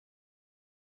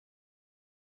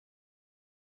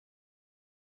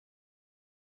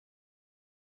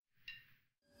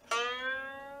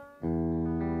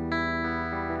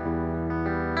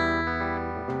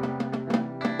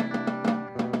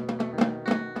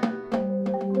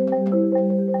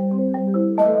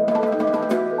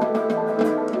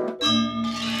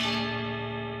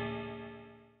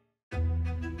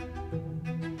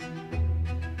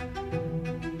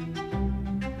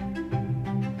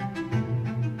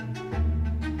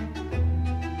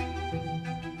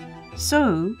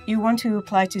So, you want to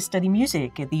apply to study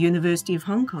music at the University of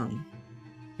Hong Kong?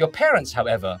 Your parents,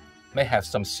 however, may have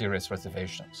some serious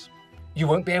reservations. You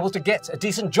won't be able to get a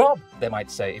decent job, they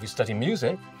might say, if you study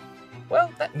music.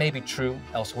 Well, that may be true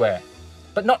elsewhere,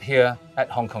 but not here at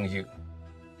HKU.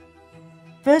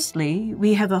 Firstly,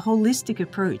 we have a holistic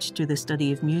approach to the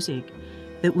study of music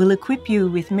that will equip you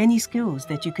with many skills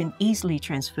that you can easily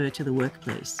transfer to the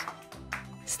workplace.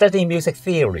 Studying music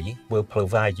theory will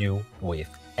provide you with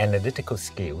analytical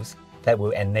skills that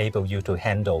will enable you to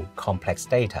handle complex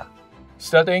data.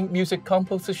 Studying music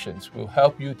compositions will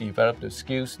help you develop the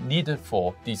skills needed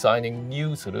for designing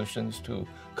new solutions to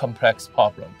complex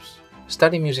problems.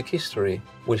 Studying music history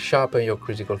will sharpen your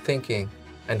critical thinking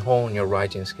and hone your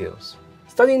writing skills.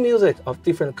 Studying music of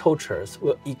different cultures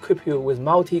will equip you with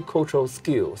multicultural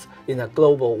skills in a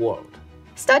global world.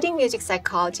 Studying music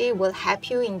psychology will help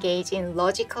you engage in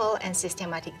logical and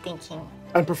systematic thinking.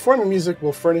 And performing music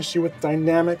will furnish you with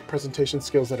dynamic presentation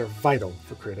skills that are vital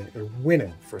for creating a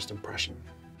winning first impression.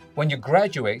 When you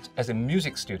graduate as a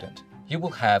music student, you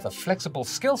will have a flexible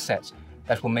skill set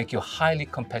that will make you highly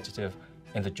competitive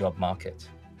in the job market.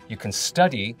 You can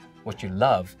study what you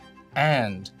love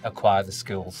and acquire the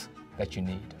skills that you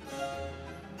need.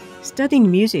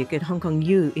 Studying music at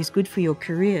HKU is good for your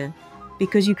career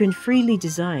because you can freely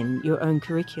design your own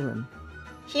curriculum.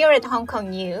 Here at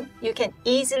HKU, you can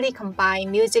easily combine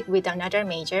music with another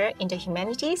major in the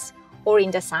humanities or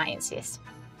in the sciences.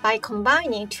 By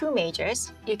combining two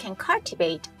majors, you can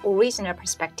cultivate original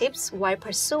perspectives while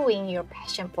pursuing your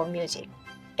passion for music.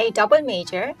 A double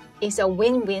major is a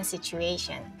win-win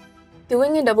situation.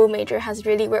 Doing a double major has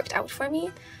really worked out for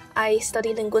me. I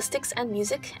study linguistics and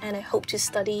music, and I hope to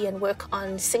study and work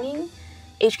on singing.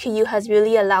 HKU has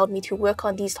really allowed me to work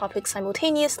on these topics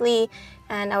simultaneously,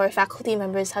 and our faculty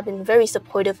members have been very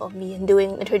supportive of me in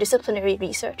doing interdisciplinary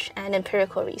research and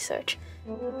empirical research.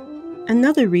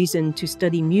 Another reason to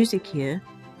study music here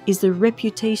is the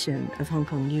reputation of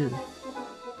HKU.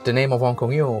 The name of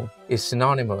HKU is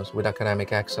synonymous with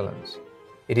academic excellence.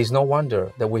 It is no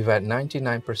wonder that we've had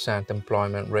 99%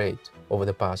 employment rate over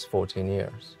the past 14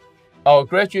 years. Our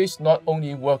graduates not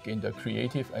only work in the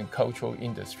creative and cultural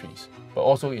industries, but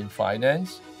also in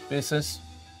finance, business,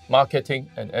 marketing,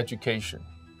 and education.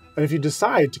 And if you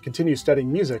decide to continue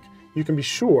studying music, you can be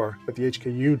sure that the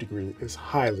HKU degree is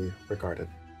highly regarded.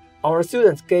 Our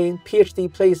students gain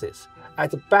PhD places at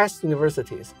the best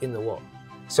universities in the world.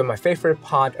 So my favorite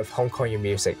part of HKU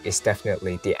music is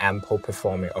definitely the ample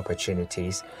performing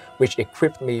opportunities, which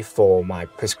equipped me for my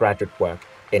postgraduate work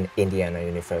in Indiana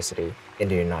University in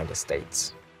the United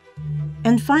States.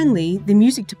 And finally, the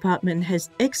music department has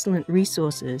excellent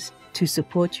resources to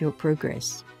support your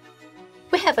progress.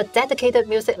 We have a dedicated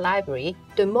music library,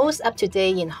 the most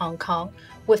up-to-date in Hong Kong,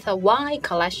 with a wide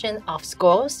collection of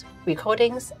scores,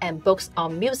 recordings, and books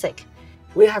on music.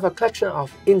 We have a collection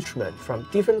of instruments from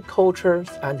different cultures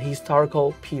and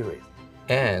historical periods.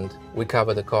 And we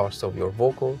cover the cost of your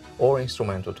vocal or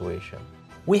instrumental tuition.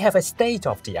 We have a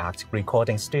state-of-the-art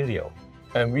recording studio.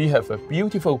 And we have a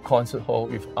beautiful concert hall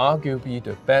with arguably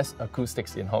the best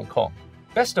acoustics in Hong Kong.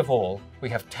 Best of all, we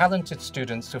have talented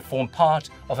students who form part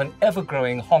of an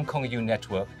ever-growing HKU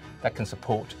network that can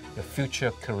support your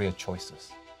future career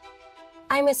choices.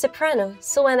 I'm a soprano,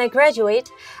 so when I graduate,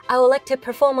 I would like to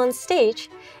perform on stage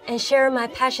and share my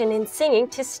passion in singing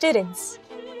to students.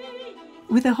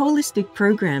 With a holistic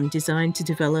program designed to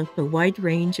develop a wide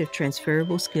range of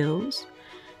transferable skills,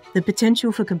 the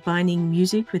potential for combining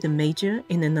music with a major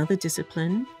in another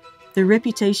discipline, the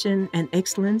reputation and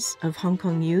excellence of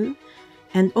HKU,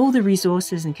 and all the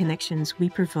resources and connections we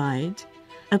provide,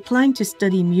 applying to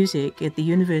study music at the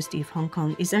University of Hong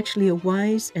Kong is actually a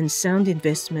wise and sound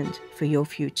investment for your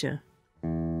future.